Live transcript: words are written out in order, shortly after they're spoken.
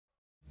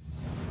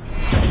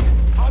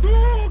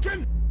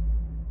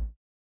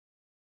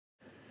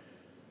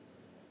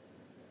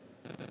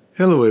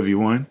Hello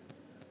everyone,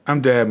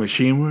 I'm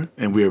Mishima,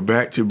 and we are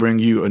back to bring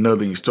you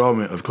another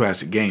installment of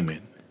Classic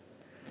Gaming.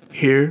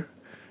 Here,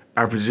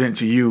 I present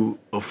to you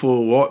a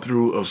full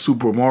walkthrough of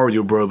Super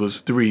Mario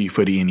Bros. 3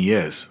 for the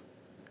NES.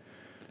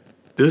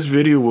 This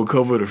video will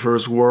cover the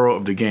first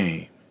world of the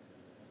game.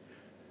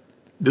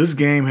 This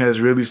game has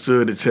really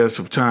stood the test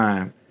of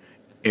time,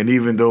 and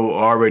even though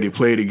I already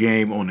played the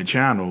game on the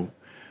channel,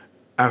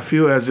 I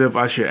feel as if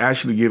I should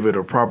actually give it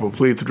a proper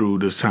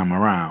playthrough this time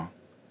around.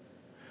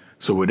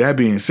 So with that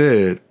being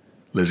said,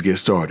 let's get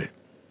started.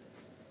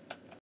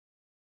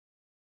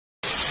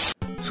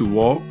 To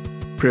walk,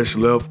 press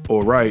left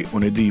or right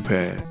on the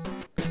D-pad.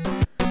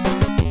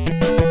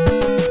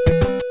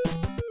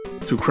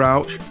 To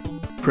crouch,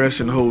 press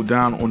and hold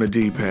down on the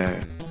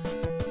D-pad.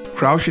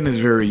 Crouching is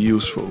very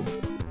useful.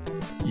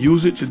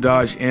 Use it to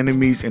dodge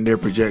enemies and their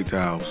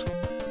projectiles.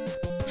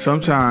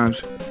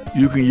 Sometimes,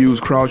 you can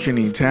use crouching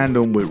in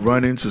tandem with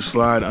running to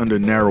slide under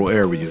narrow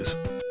areas.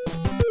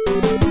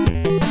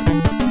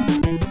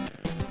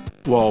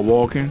 While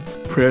walking,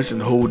 press and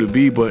hold the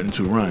B button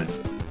to run.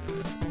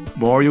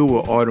 Mario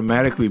will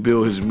automatically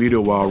build his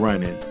meter while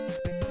running.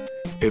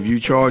 If you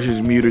charge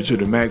his meter to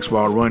the max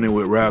while running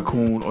with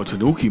Raccoon or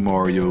Tanuki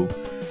Mario,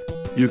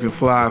 you can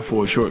fly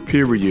for a short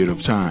period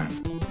of time.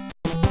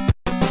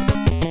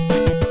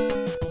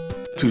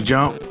 To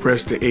jump,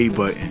 press the A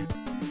button.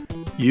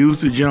 Use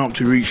the jump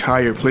to reach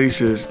higher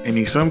places and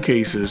in some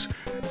cases,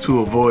 to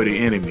avoid an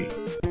enemy.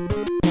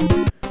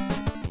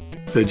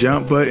 The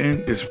jump button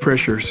is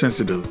pressure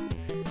sensitive,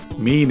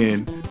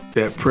 meaning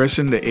that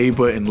pressing the A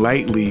button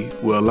lightly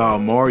will allow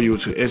Mario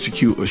to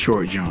execute a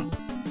short jump.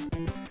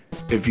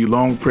 If you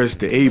long press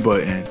the A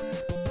button,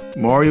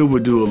 Mario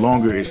will do a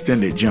longer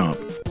extended jump.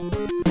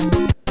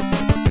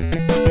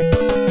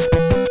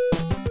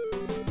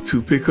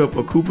 To pick up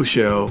a Koopa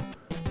shell,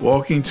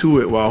 walking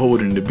to it while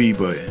holding the B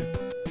button.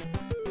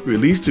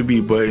 Release the B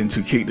button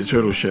to kick the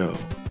turtle shell.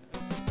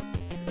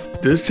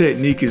 This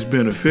technique is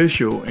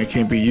beneficial and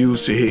can be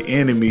used to hit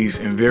enemies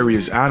and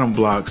various item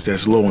blocks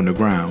that's low on the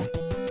ground.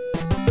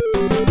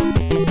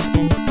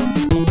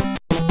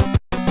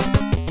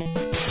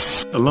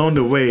 Along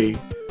the way,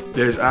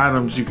 there's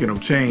items you can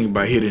obtain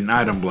by hitting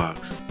item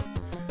blocks.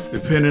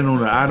 Depending on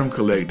the item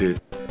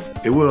collected,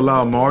 it will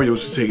allow Mario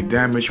to take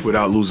damage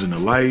without losing a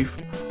life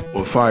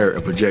or fire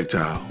a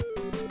projectile.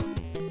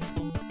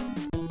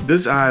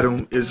 This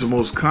item is the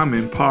most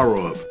common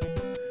power-up.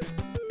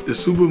 The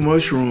Super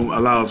Mushroom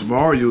allows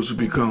Mario to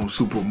become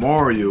Super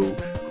Mario,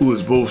 who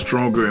is both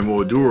stronger and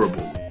more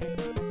durable.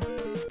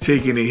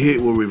 Taking a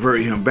hit will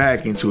revert him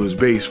back into his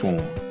base form.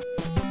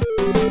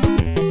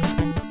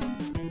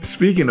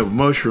 Speaking of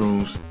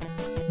mushrooms,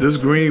 this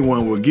green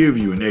one will give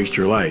you an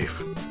extra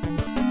life.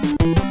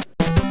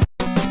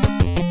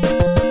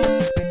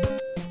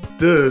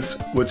 This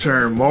will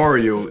turn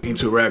Mario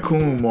into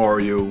Raccoon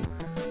Mario,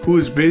 who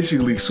is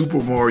basically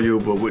Super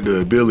Mario but with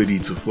the ability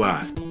to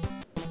fly.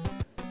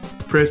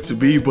 Press the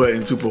B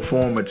button to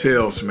perform a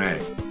tail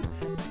smack.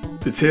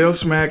 The tail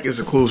smack is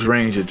a close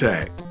range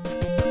attack.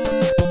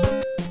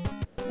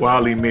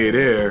 While in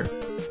midair,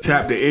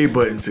 tap the A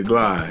button to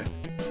glide.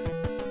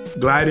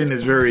 Gliding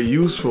is very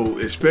useful,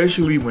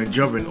 especially when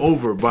jumping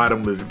over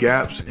bottomless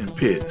gaps and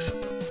pits.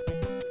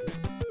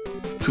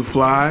 To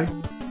fly,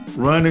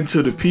 run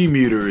until the P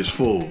meter is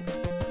full.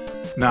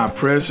 Now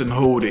press and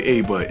hold the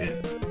A button.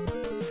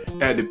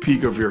 At the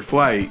peak of your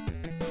flight,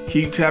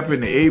 keep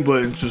tapping the A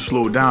button to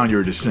slow down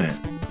your descent.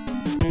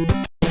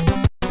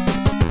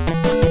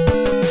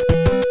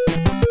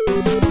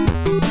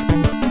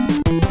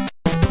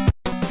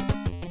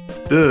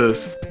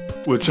 This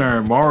will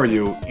turn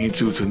Mario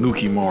into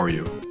Tanuki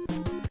Mario.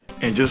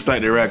 And just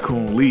like the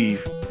Raccoon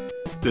Leaf,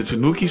 the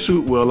Tanuki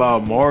suit will allow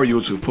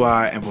Mario to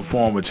fly and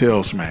perform a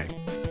tail smack.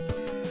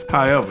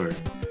 However,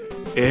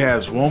 it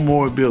has one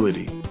more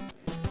ability.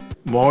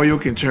 Mario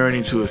can turn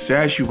into a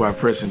statue by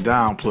pressing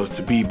down plus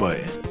the B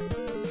button.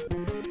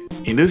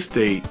 In this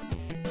state,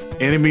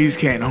 enemies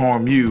can't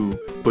harm you,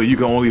 but you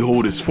can only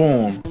hold its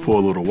form for a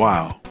little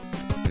while.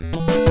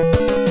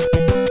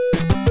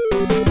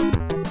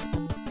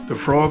 The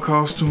frog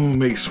costume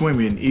makes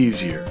swimming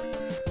easier,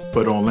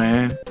 but on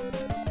land,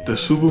 the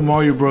Super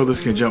Mario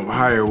Bros. Can jump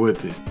higher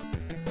with it.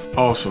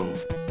 Also,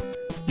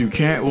 you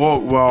can't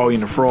walk while in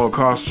the frog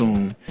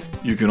costume,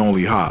 you can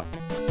only hop.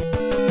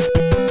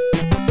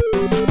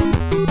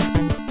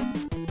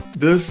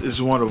 This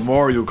is one of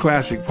Mario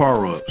classic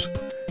power-ups.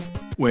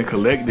 When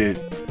collected,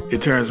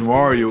 it turns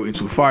Mario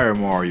into Fire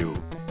Mario,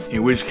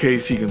 in which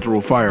case he can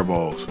throw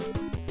fireballs.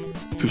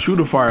 To shoot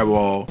a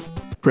fireball,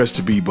 press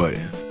the B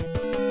button.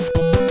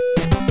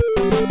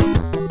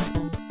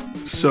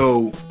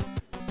 So,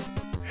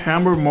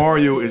 Hammer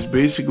Mario is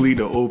basically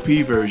the OP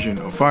version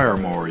of Fire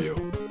Mario,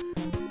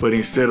 but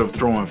instead of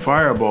throwing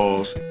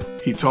fireballs,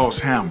 he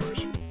tosses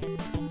hammers.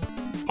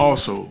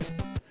 Also,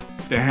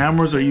 the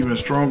hammers are even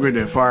stronger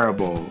than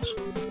fireballs.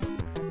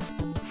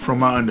 From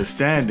my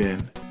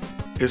understanding,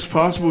 it's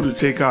possible to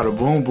take out a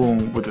Boom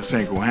Boom with a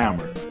single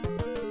hammer.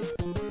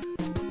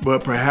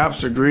 But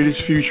perhaps the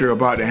greatest feature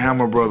about the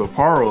Hammer Brother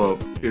power-up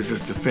is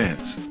its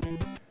defense.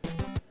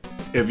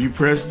 If you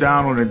press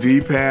down on the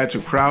D-pad to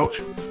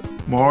crouch,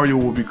 Mario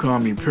will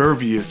become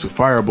impervious to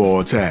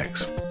fireball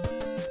attacks.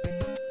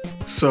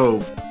 So,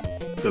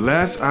 the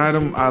last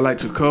item I like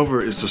to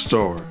cover is the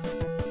star.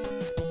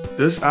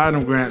 This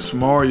item grants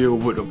Mario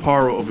with the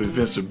power of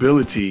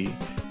invincibility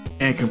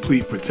and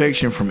complete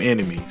protection from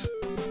enemies.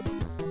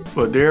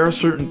 But there are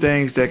certain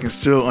things that can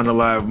still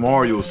unalive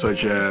Mario,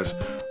 such as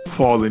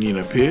falling in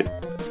a pit,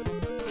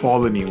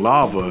 falling in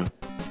lava,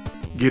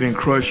 getting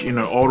crushed in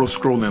an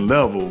auto-scrolling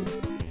level,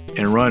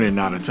 and running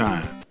out of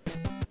time.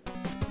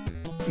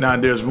 Now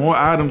there's more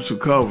items to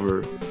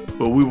cover,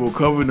 but we will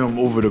cover them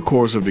over the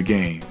course of the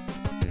game.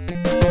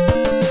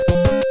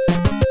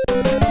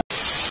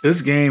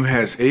 This game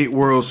has 8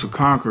 worlds to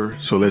conquer,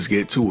 so let's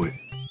get to it.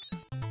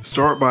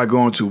 Start by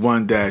going to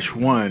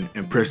 1-1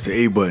 and press the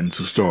A button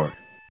to start.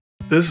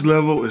 This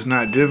level is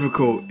not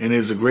difficult and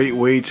is a great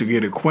way to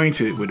get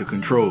acquainted with the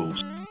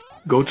controls.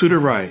 Go to the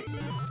right,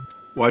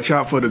 watch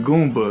out for the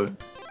Goomba,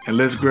 and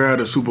let's grab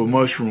the Super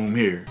Mushroom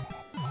here.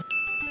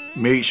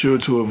 Make sure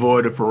to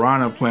avoid the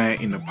piranha plant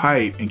in the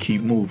pipe and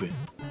keep moving.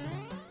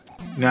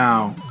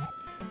 Now,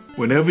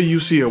 whenever you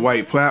see a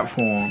white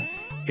platform,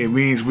 it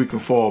means we can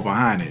fall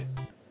behind it.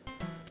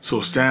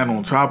 So stand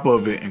on top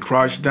of it and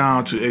crouch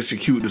down to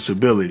execute this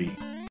ability.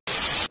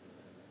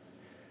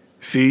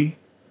 See?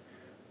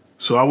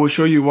 So I will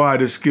show you why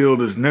this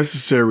skill is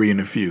necessary in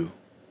a few.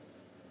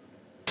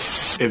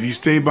 If you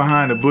stay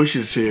behind the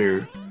bushes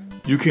here,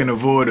 you can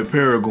avoid the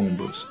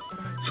Paragoombas.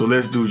 So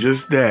let's do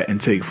just that and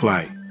take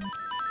flight.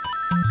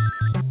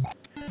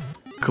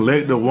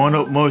 Collect the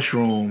 1-up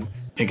mushroom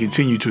and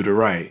continue to the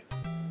right.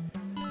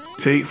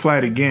 Take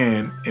flight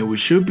again and we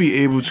should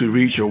be able to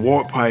reach a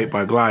warp pipe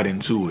by gliding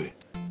to it.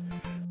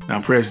 Now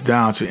press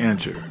down to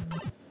enter.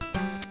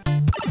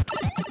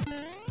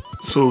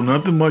 So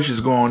nothing much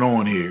is going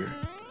on here,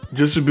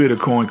 just a bit of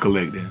coin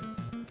collecting.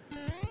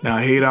 Now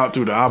head out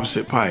through the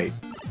opposite pipe.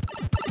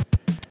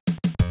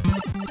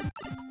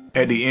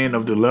 At the end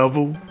of the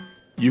level,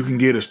 you can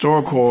get a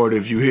star card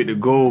if you hit the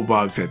gold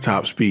box at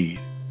top speed.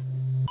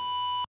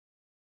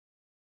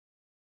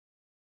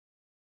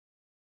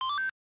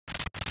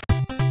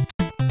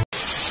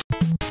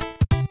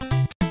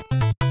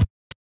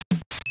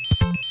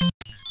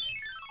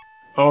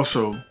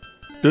 Also,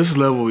 this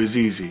level is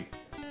easy.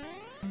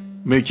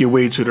 Make your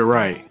way to the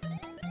right.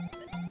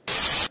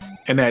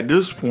 And at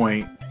this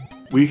point,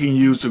 we can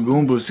use the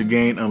Goombas to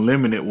gain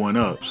unlimited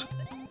 1-ups.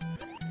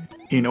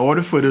 In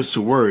order for this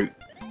to work,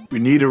 we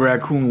need a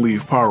raccoon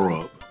leaf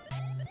power-up.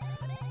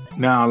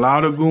 Now allow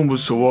the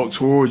Goombas to walk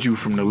towards you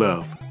from the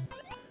left.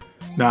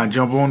 Now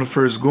jump on the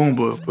first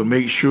Goomba, but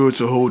make sure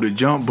to hold the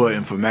jump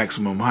button for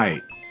maximum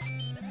height.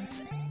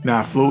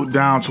 Now float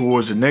down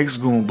towards the next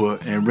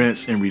Goomba and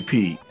rinse and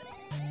repeat.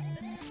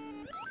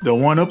 The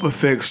 1-up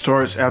effect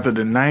starts after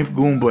the 9th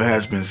Goomba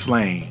has been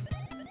slain.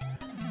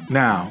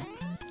 Now,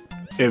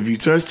 if you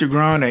touch the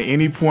ground at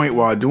any point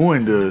while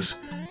doing this,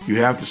 you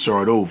have to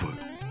start over.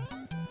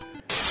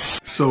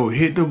 So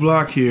hit the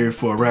block here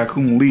for a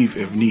raccoon leaf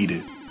if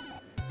needed.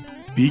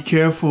 Be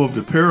careful of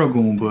the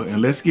Paragoomba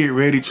and let's get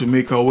ready to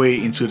make our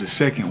way into the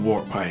second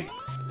warp pipe.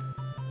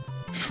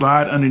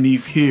 Slide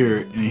underneath here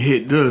and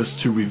hit this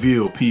to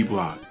reveal P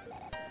block.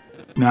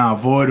 Now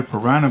avoid the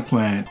piranha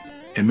plant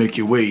and make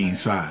your way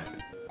inside.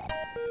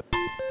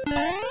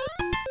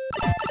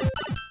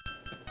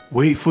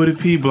 Wait for the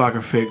P block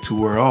effect to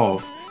wear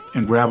off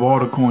and grab all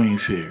the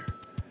coins here.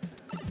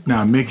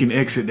 Now make an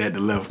exit at the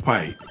left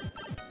pipe.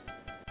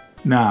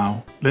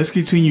 Now let's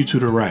continue to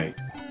the right.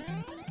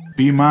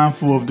 Be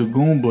mindful of the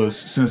Goombas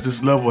since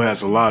this level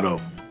has a lot of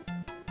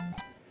them.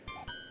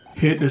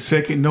 Hit the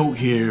second note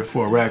here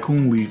for a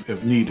raccoon leaf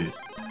if needed.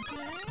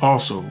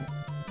 Also,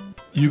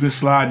 you can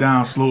slide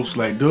down slopes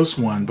like this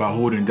one by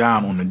holding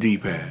down on the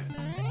D-pad.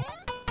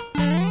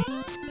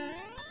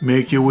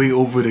 Make your way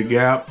over the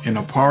gap and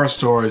the power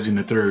star is in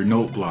the third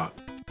note block.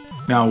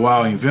 Now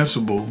while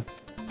invincible,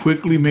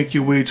 quickly make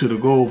your way to the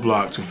gold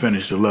block to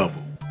finish the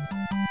level.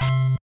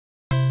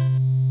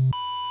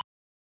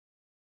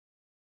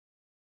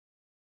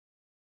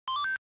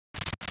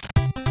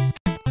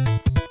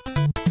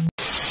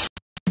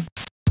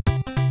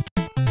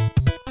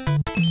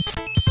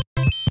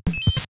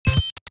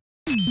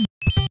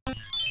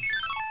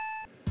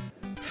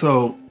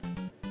 So,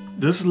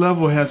 this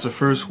level has the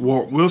first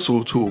warp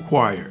whistle to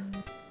acquire.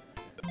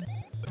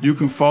 You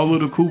can follow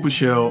the Koopa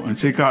shell and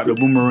take out the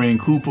boomerang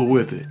Koopa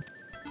with it.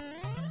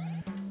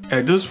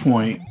 At this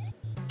point,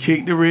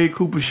 kick the red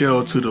Koopa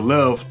shell to the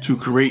left to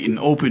create an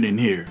opening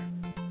here.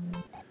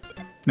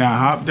 Now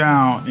hop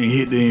down and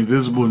hit the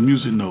invisible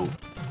music note.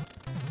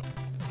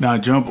 Now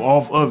jump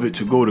off of it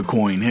to go to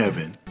Coin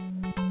Heaven.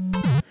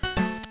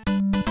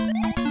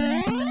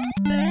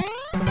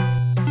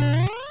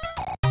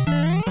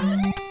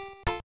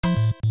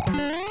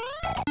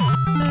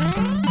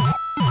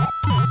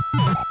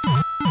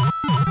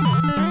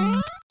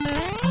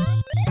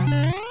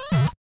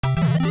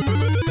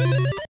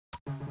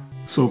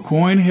 So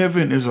Coin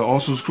Heaven is an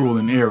also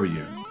scrolling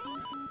area.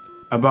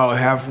 About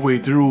halfway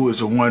through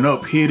is a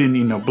 1-up hidden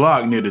in a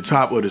block near the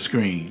top of the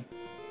screen.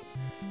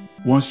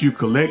 Once you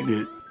collect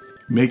it,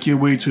 make your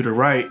way to the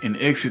right and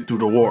exit through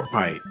the warp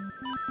pipe.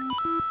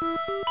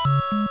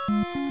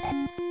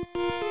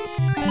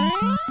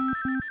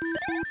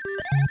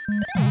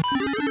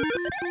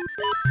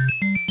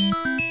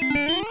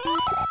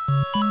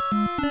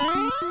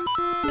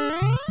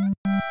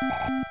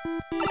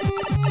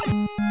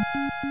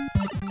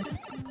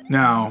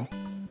 Now,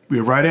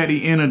 we're right at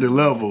the end of the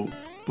level,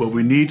 but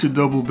we need to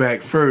double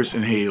back first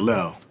and head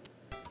left.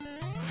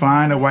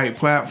 Find a white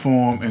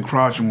platform and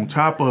crouch on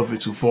top of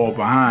it to fall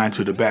behind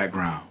to the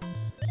background.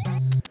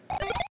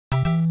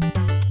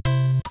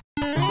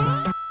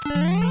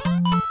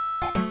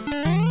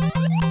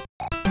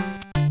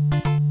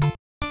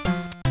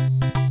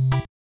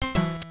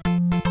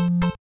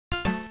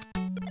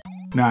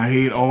 Now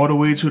head all the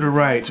way to the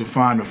right to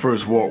find the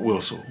first warp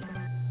whistle.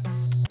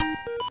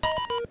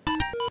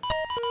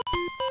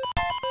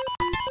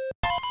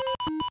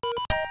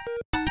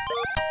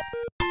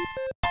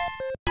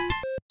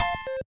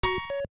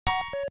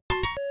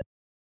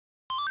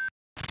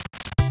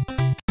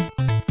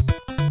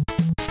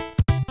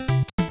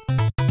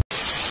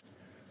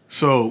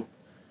 So,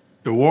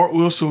 the warp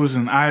whistle is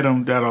an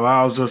item that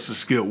allows us to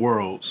skip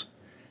worlds.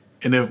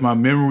 And if my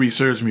memory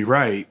serves me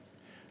right,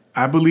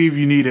 I believe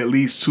you need at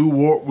least 2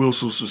 warp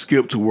whistles to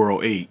skip to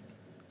World 8.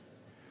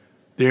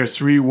 There's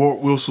 3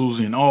 warp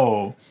whistles in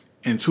all,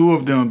 and 2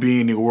 of them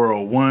being in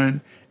World 1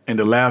 and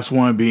the last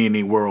one being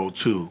in World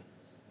 2.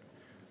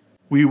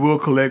 We will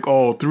collect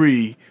all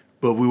 3,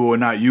 but we will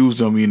not use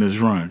them in this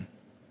run.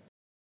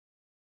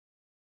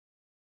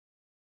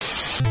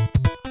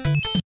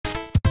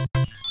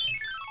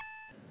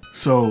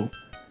 So,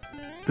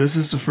 this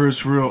is the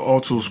first real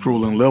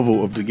auto-scrolling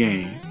level of the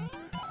game.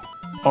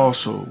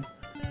 Also,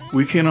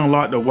 we can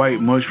unlock the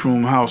white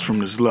mushroom house from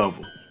this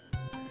level.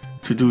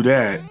 To do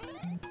that,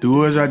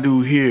 do as I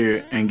do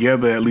here and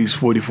gather at least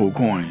 44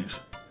 coins.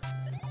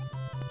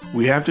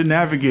 We have to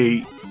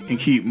navigate and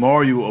keep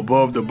Mario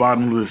above the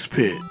bottomless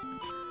pit.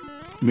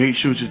 Make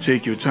sure to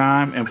take your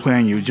time and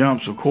plan your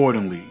jumps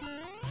accordingly.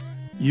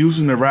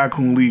 Using the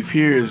raccoon leaf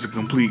here is a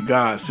complete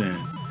godsend,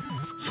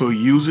 so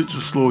use it to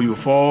slow your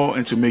fall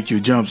and to make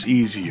your jumps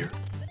easier.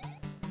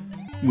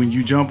 When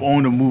you jump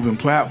on the moving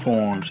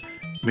platforms,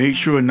 make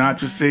sure not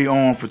to stay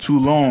on for too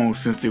long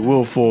since they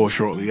will fall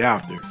shortly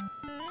after.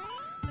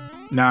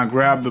 Now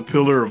grab the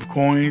pillar of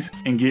coins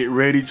and get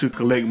ready to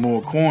collect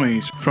more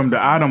coins from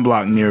the item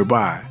block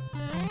nearby.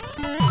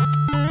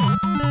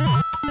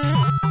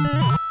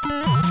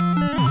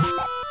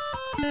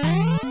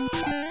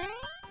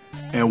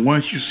 And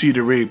once you see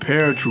the red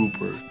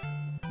paratrooper,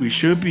 we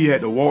should be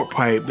at the warp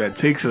pipe that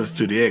takes us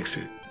to the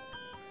exit.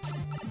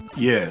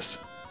 Yes,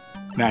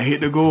 now hit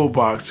the gold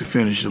box to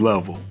finish the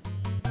level.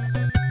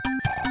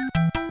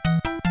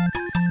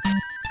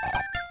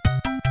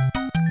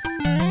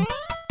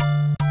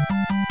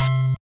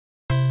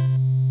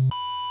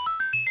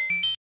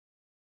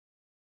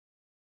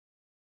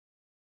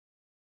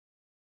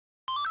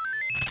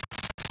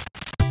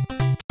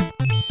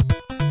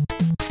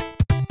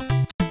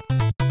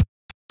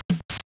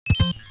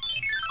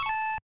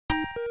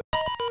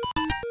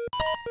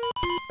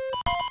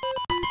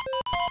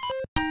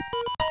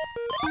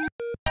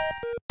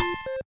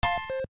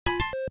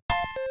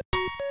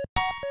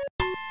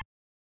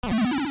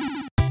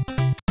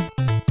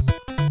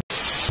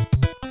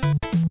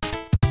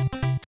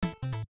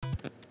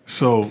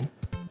 So,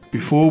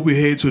 before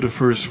we head to the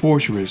first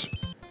fortress,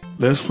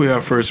 let's play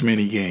our first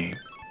mini game.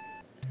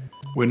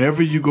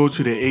 Whenever you go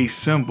to the ace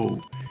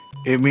symbol,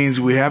 it means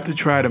we have to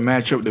try to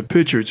match up the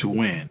picture to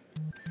win.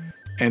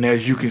 And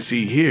as you can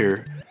see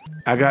here,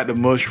 I got the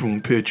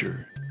mushroom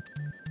picture.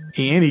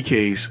 In any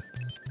case,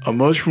 a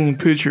mushroom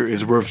picture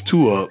is worth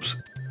 2 ups,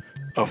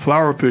 a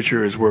flower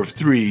picture is worth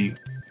 3,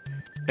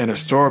 and a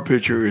star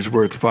picture is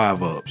worth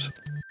 5 ups.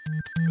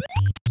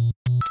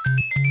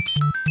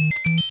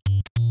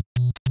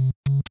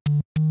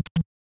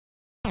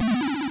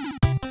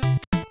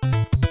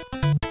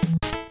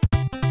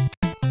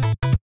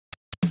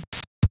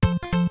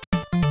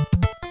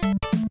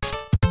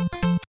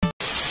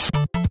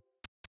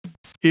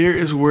 Here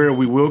is where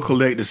we will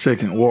collect the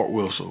second warp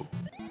whistle.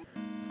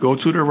 Go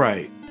to the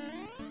right.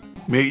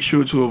 Make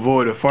sure to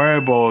avoid the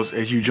fireballs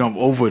as you jump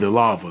over the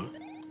lava.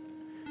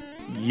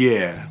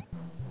 Yeah,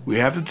 we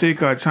have to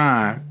take our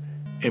time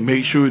and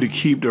make sure to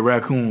keep the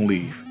raccoon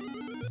leaf.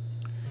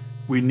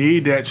 We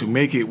need that to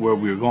make it where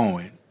we're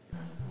going.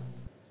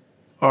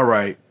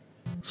 Alright,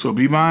 so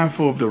be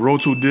mindful of the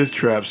roto disc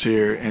traps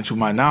here, and to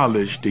my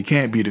knowledge they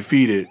can't be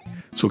defeated,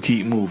 so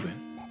keep moving.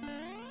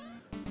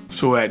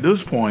 So at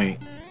this point,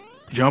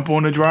 jump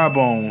on the dry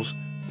bones,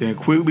 then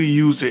quickly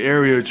use the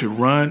area to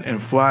run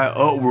and fly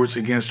upwards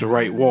against the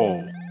right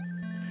wall.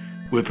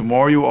 With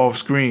Mario off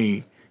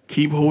screen,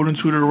 keep holding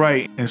to the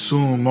right and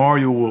soon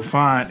Mario will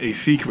find a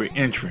secret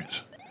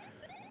entrance.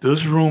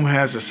 This room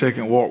has a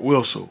second warp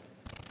whistle.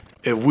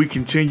 If we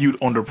continued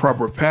on the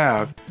proper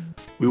path,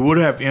 we would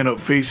have ended up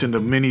facing the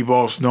mini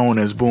boss known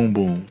as Boom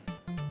Boom.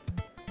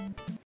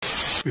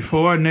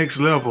 Before our next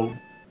level,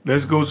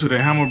 let's go to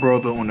the Hammer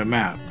Brother on the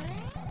map.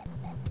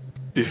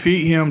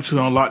 Defeat him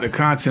to unlock the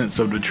contents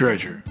of the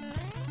treasure.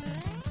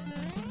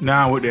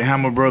 Now with the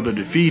Hammer Brother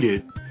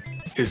defeated,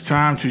 it's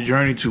time to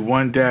journey to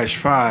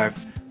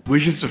 1-5,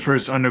 which is the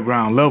first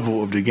underground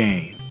level of the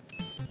game.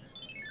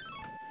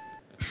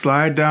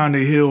 Slide down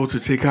the hill to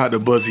take out the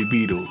Buzzy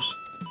Beetles.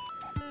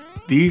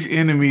 These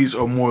enemies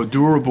are more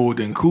durable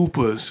than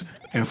Koopas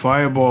and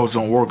fireballs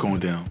don't work on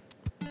them.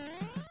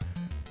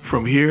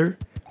 From here,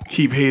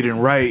 keep heading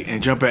right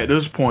and jump at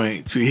this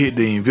point to hit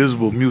the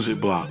invisible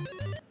music block.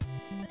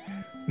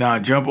 Now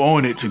jump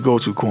on it to go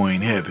to Coin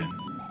Heaven.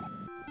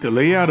 The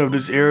layout of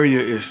this area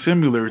is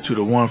similar to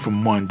the one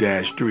from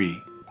 1-3.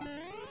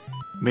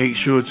 Make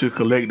sure to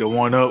collect the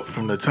 1-up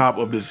from the top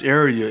of this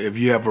area if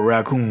you have a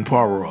raccoon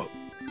power-up.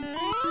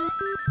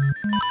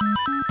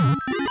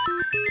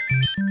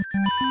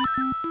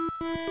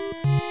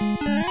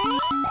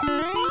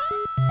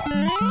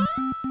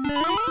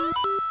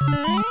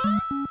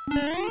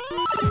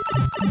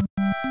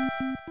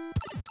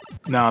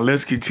 Now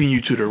let's continue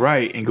to the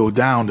right and go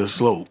down the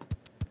slope.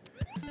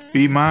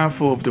 Be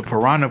mindful of the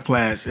piranha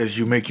plants as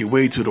you make your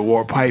way to the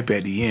warp pipe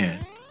at the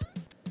end.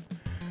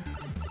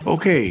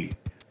 Okay,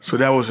 so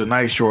that was a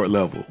nice short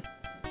level.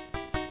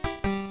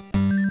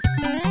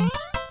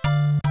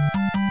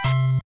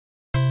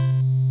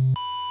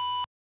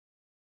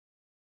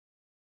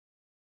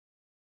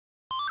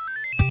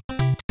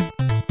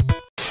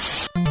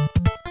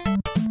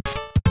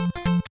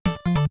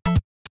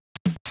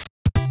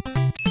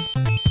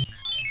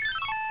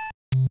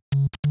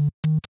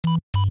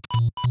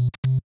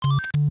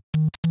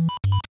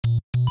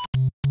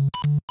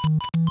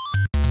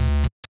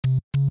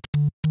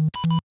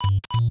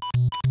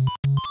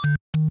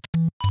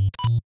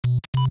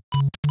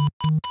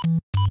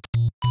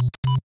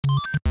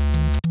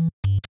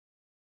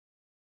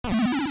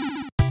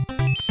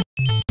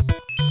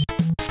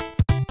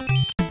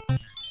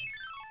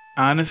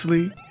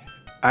 Honestly,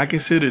 I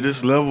consider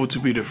this level to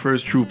be the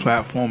first true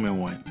platforming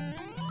one.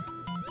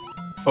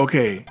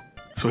 Okay,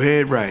 so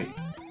head right.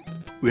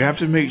 We have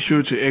to make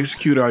sure to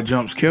execute our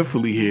jumps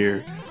carefully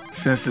here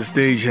since the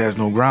stage has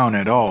no ground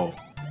at all.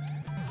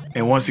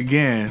 And once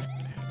again,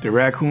 the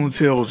raccoon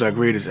tail is our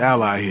greatest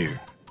ally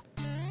here.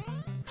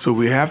 So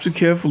we have to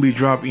carefully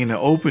drop in the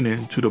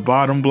opening to the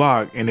bottom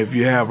block, and if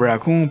you have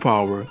raccoon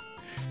power,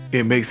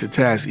 it makes the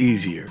task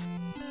easier.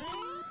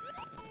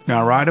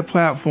 Now ride the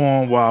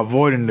platform while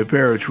avoiding the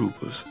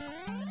paratroopers.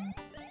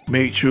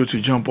 Make sure to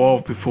jump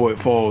off before it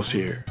falls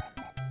here.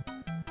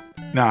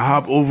 Now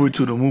hop over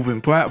to the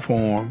moving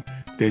platform,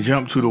 then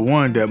jump to the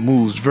one that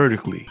moves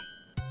vertically.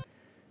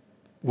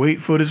 Wait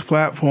for this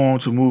platform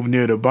to move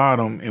near the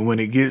bottom, and when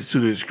it gets to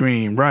the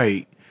extreme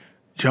right,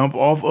 jump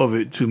off of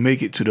it to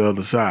make it to the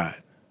other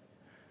side.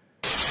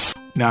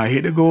 Now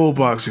hit the gold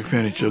box to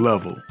finish your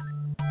level.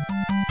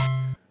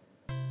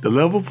 The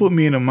level put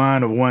me in the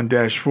mind of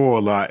 1-4 a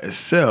lot,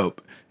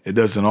 except it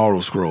doesn't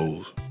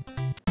auto-scrolls.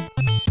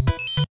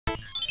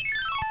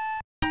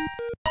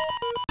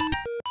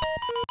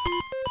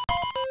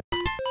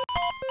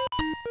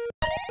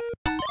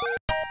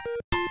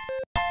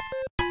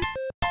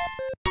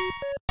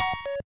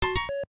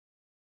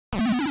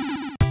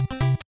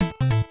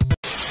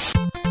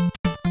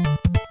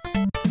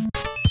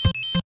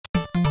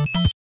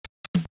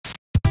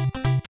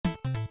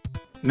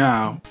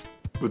 Now,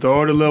 with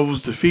all the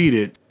levels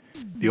defeated,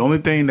 the only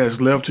thing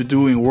that's left to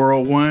do in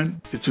World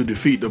 1 is to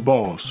defeat the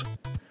boss.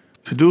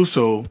 To do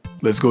so,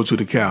 let's go to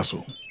the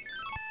castle.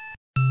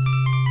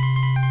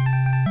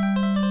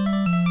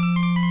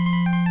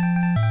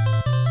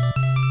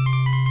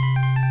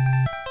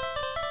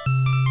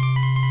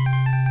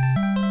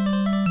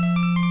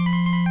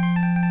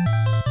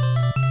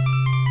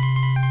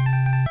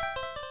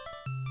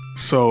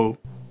 So,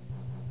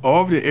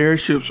 all of the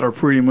airships are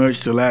pretty much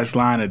the last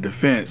line of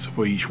defense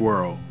for each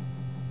world.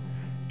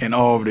 And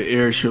all of the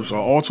airships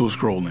are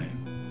auto-scrolling.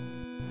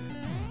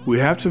 We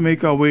have to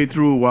make our way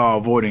through while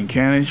avoiding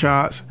cannon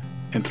shots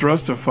and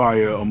thruster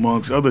fire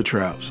amongst other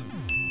traps.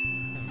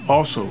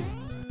 Also,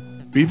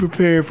 be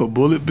prepared for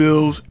bullet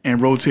bills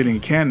and rotating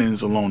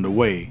cannons along the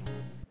way.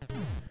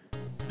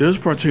 This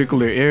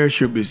particular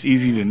airship is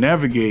easy to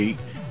navigate,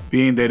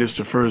 being that it's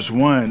the first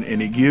one,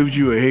 and it gives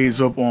you a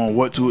heads up on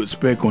what to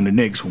expect on the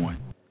next one.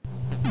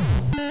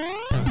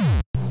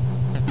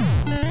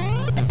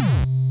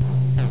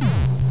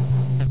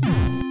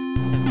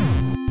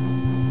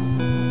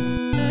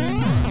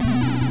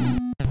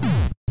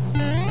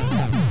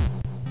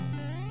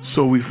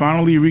 So we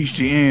finally reached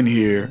the end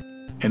here,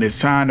 and it's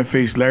time to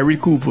face Larry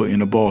Koopa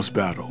in a boss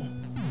battle.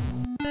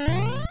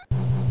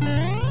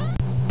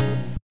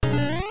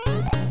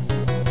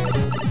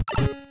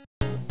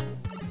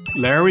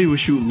 Larry will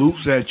shoot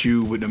loops at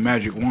you with the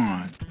magic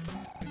wand.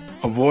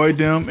 Avoid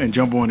them and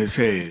jump on his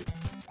head.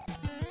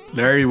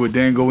 Larry would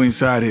then go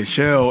inside his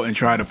shell and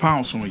try to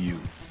pounce on you.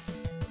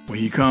 When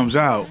he comes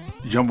out,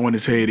 jump on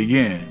his head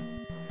again.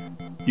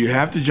 You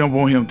have to jump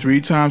on him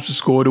 3 times to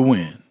score the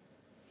win.